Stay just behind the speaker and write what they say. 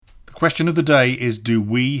Question of the day is, do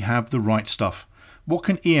we have the right stuff? What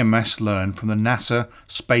can EMS learn from the NASA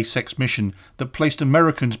SpaceX mission that placed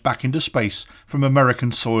Americans back into space from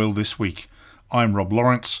American soil this week? I'm Rob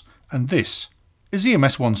Lawrence, and this is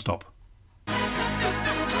EMS One Stop.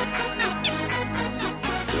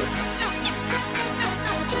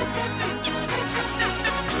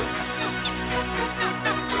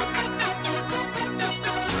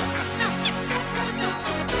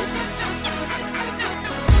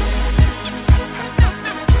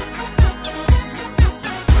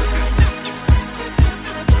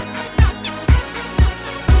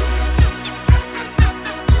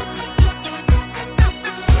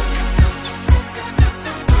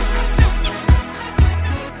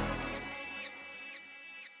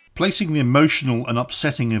 Placing the emotional and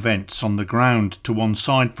upsetting events on the ground to one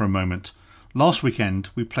side for a moment, last weekend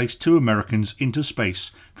we placed 2 Americans into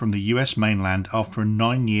space from the US mainland after a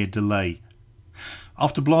 9-year delay.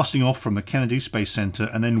 After blasting off from the Kennedy Space Center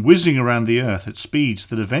and then whizzing around the Earth at speeds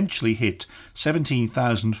that eventually hit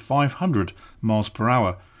 17,500 miles per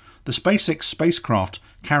hour, the SpaceX spacecraft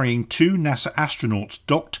carrying 2 NASA astronauts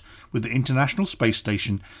docked with the International Space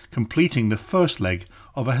Station, completing the first leg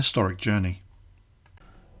of a historic journey.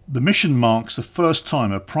 The mission marks the first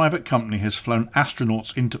time a private company has flown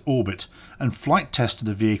astronauts into orbit and flight tested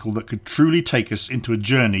a vehicle that could truly take us into a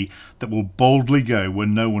journey that will boldly go where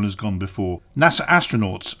no one has gone before. NASA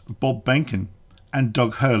astronauts Bob Behnken and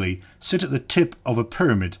Doug Hurley sit at the tip of a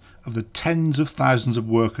pyramid of the tens of thousands of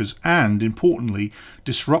workers and, importantly,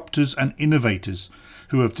 disruptors and innovators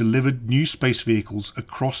who have delivered new space vehicles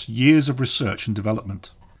across years of research and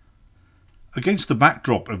development. Against the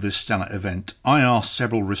backdrop of this stellar event, I asked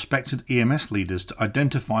several respected EMS leaders to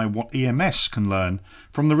identify what EMS can learn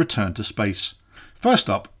from the return to space. First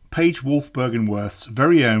up, Paige Wolfbergenworth's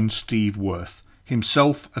very own Steve Worth,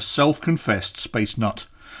 himself a self-confessed space nut.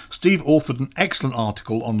 Steve authored an excellent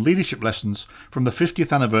article on leadership lessons from the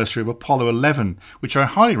 50th anniversary of Apollo 11, which I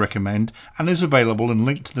highly recommend and is available and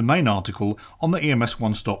linked to the main article on the EMS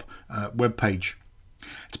One Stop webpage.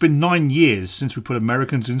 It's been 9 years since we put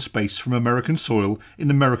Americans in space from American soil in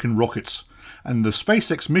American rockets, and the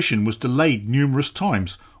SpaceX mission was delayed numerous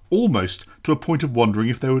times, almost to a point of wondering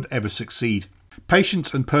if they would ever succeed.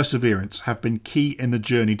 Patience and perseverance have been key in the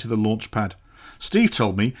journey to the launch pad. Steve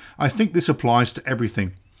told me, "I think this applies to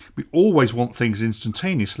everything. We always want things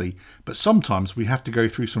instantaneously, but sometimes we have to go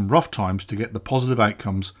through some rough times to get the positive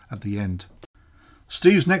outcomes at the end."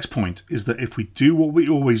 Steve's next point is that if we do what we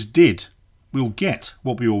always did, we'll get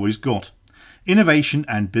what we always got. Innovation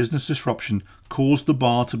and business disruption caused the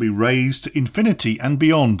bar to be raised to infinity and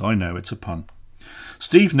beyond. I know, it's a pun.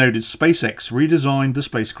 Steve noted SpaceX redesigned the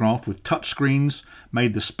spacecraft with touchscreens,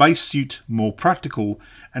 made the spacesuit more practical,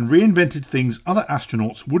 and reinvented things other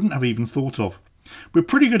astronauts wouldn't have even thought of. We're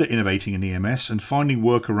pretty good at innovating in EMS and finding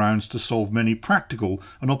workarounds to solve many practical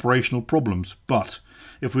and operational problems, but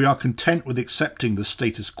if we are content with accepting the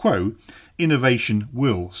status quo, innovation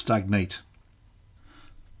will stagnate.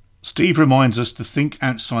 Steve reminds us to think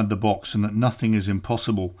outside the box and that nothing is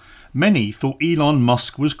impossible. Many thought Elon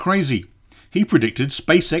Musk was crazy. He predicted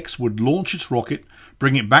SpaceX would launch its rocket,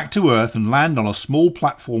 bring it back to Earth and land on a small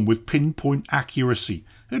platform with pinpoint accuracy.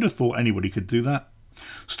 Who'd have thought anybody could do that?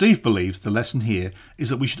 Steve believes the lesson here is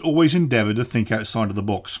that we should always endeavour to think outside of the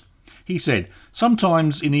box. He said,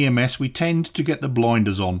 "Sometimes in EMS we tend to get the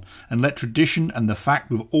blinders on and let tradition and the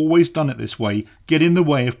fact we've always done it this way get in the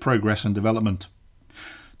way of progress and development.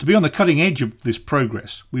 To be on the cutting edge of this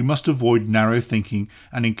progress, we must avoid narrow thinking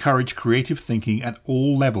and encourage creative thinking at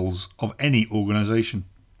all levels of any organisation."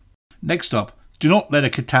 Next up, do not let a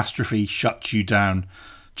catastrophe shut you down.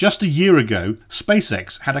 Just a year ago,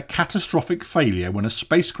 SpaceX had a catastrophic failure when a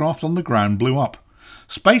spacecraft on the ground blew up.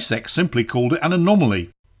 SpaceX simply called it an anomaly.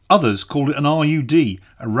 Others called it an RUD,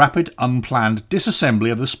 a rapid unplanned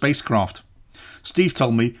disassembly of the spacecraft. Steve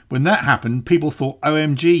told me when that happened, people thought,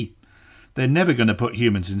 OMG. They're never going to put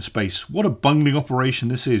humans in space. What a bungling operation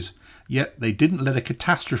this is. Yet they didn't let a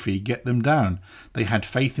catastrophe get them down. They had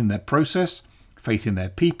faith in their process, faith in their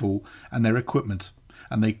people and their equipment.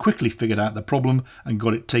 And they quickly figured out the problem and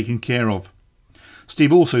got it taken care of.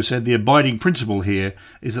 Steve also said the abiding principle here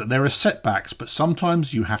is that there are setbacks, but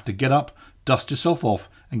sometimes you have to get up, dust yourself off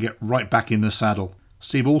and get right back in the saddle.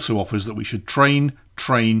 Steve also offers that we should train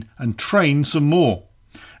and train some more.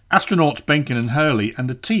 Astronauts Behnken and Hurley and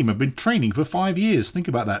the team have been training for 5 years. Think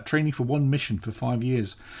about that, training for one mission for 5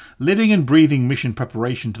 years. Living and breathing mission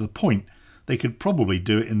preparation to the point they could probably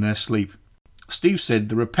do it in their sleep. Steve said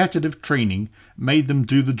the repetitive training made them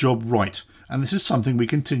do the job right, and this is something we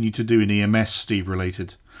continue to do in EMS, Steve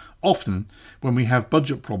related. Often, when we have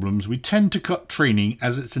budget problems, we tend to cut training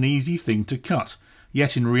as it's an easy thing to cut.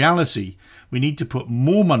 Yet in reality, we need to put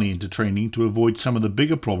more money into training to avoid some of the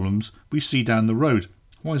bigger problems we see down the road.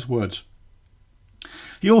 Wise words.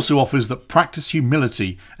 He also offers that practice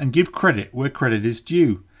humility and give credit where credit is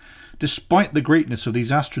due. Despite the greatness of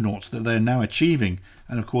these astronauts that they're now achieving,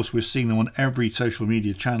 and of course we're seeing them on every social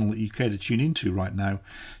media channel that you care to tune into right now,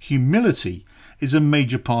 humility is a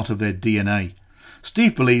major part of their DNA.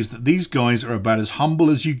 Steve believes that these guys are about as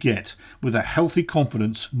humble as you get, with a healthy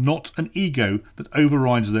confidence, not an ego that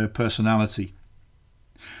overrides their personality.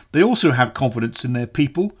 They also have confidence in their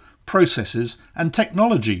people, processes and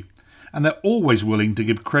technology, and they're always willing to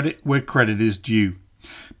give credit where credit is due.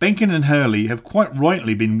 Benkin and Hurley have quite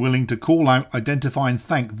rightly been willing to call out, identify and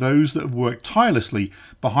thank those that have worked tirelessly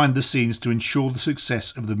behind the scenes to ensure the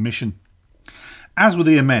success of the mission. As with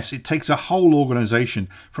EMS, it takes a whole organisation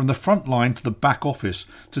from the front line to the back office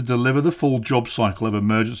to deliver the full job cycle of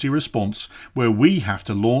emergency response, where we have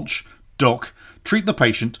to launch, dock, treat the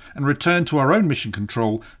patient and return to our own mission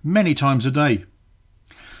control many times a day.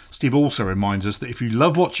 Steve also reminds us that if you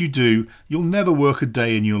love what you do, you'll never work a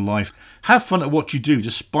day in your life. Have fun at what you do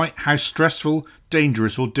despite how stressful,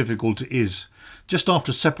 dangerous or difficult it is. Just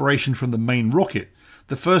after separation from the main rocket,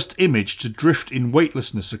 the first image to drift in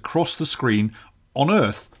weightlessness across the screen on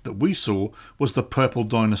Earth that we saw was the purple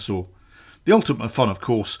dinosaur. The ultimate fun, of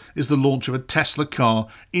course, is the launch of a Tesla car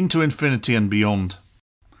into infinity and beyond.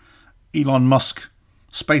 Elon Musk,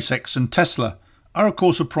 SpaceX and Tesla are of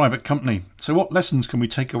course a private company, so what lessons can we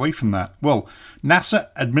take away from that? Well, NASA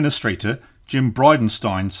Administrator Jim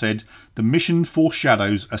Bridenstine said the mission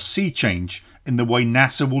foreshadows a sea change in the way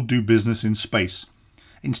NASA will do business in space.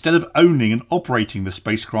 Instead of owning and operating the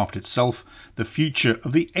spacecraft itself, the future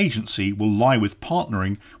of the agency will lie with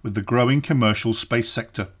partnering with the growing commercial space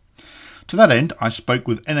sector. To that end, I spoke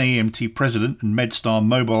with NAEMT President and MedStar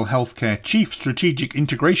Mobile Healthcare Chief Strategic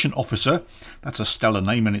Integration Officer, that's a stellar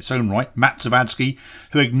name in its own right, Matt Zavadsky,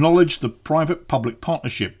 who acknowledged the private-public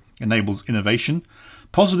partnership enables innovation,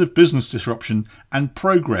 positive business disruption and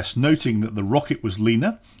progress, noting that the rocket was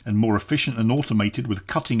leaner and more efficient and automated with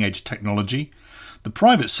cutting-edge technology. The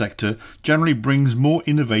private sector generally brings more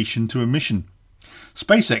innovation to a mission.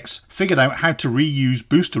 SpaceX figured out how to reuse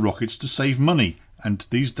booster rockets to save money, and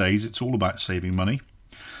these days it's all about saving money.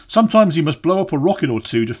 Sometimes you must blow up a rocket or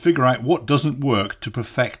two to figure out what doesn't work to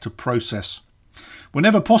perfect a process.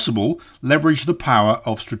 Whenever possible, leverage the power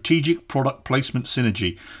of strategic product placement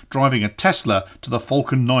synergy. Driving a Tesla to the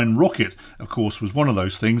Falcon 9 rocket, of course, was one of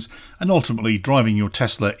those things, and ultimately driving your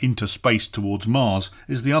Tesla into space towards Mars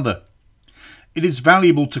is the other. It is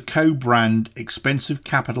valuable to co-brand expensive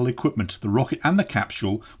capital equipment. The rocket and the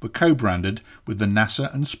capsule were co-branded with the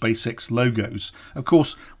NASA and SpaceX logos. Of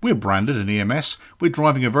course, we're branded in EMS. We're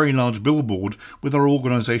driving a very large billboard with our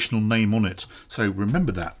organisational name on it, so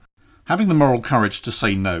remember that. Having the moral courage to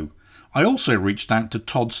say no. I also reached out to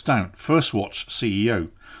Todd Stout, First Watch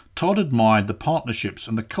CEO. Todd admired the partnerships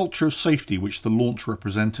and the culture of safety which the launch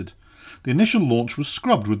represented. The initial launch was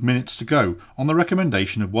scrubbed with minutes to go on the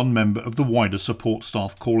recommendation of one member of the wider support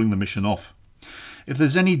staff calling the mission off. If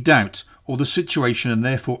there's any doubt or the situation and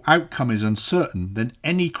therefore outcome is uncertain, then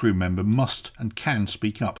any crew member must and can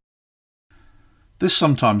speak up. This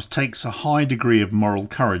sometimes takes a high degree of moral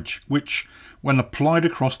courage, which, when applied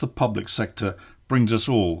across the public sector, brings us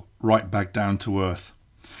all right back down to earth.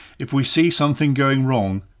 If we see something going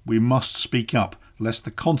wrong, we must speak up, lest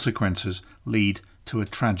the consequences lead to a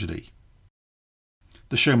tragedy.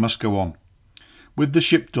 The show must go on. With the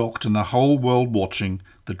ship docked and the whole world watching,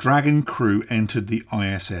 the Dragon crew entered the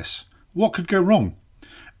ISS. What could go wrong?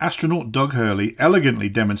 Astronaut Doug Hurley elegantly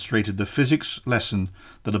demonstrated the physics lesson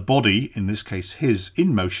that a body, in this case his,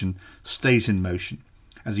 in motion, stays in motion,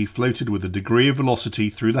 as he floated with a degree of velocity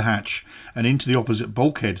through the hatch and into the opposite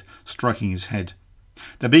bulkhead, striking his head.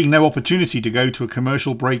 There being no opportunity to go to a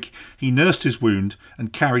commercial break, he nursed his wound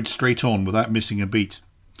and carried straight on without missing a beat.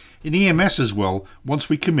 In EMS as well, once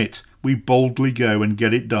we commit, we boldly go and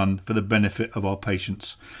get it done for the benefit of our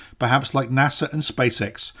patients. Perhaps like NASA and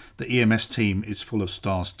SpaceX, the EMS team is full of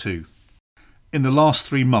stars too. In the last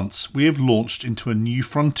 3 months, we have launched into a new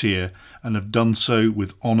frontier and have done so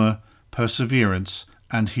with honour, perseverance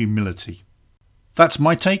and humility. That's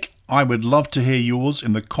my take. I would love to hear yours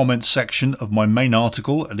in the comments section of my main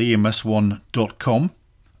article at ems1.com.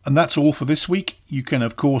 And that's all for this week. You can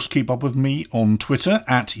of course keep up with me on Twitter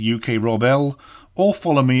at UKRobL or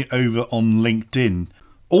follow me over on LinkedIn.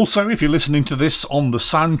 Also, if you're listening to this on the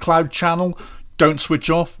SoundCloud channel, don't switch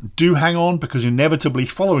off. Do hang on, because inevitably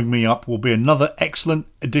following me up will be another excellent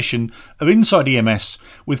edition of Inside EMS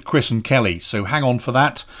with Chris and Kelly. So hang on for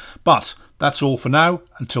that. But that's all for now.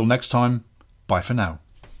 Until next time, bye for now.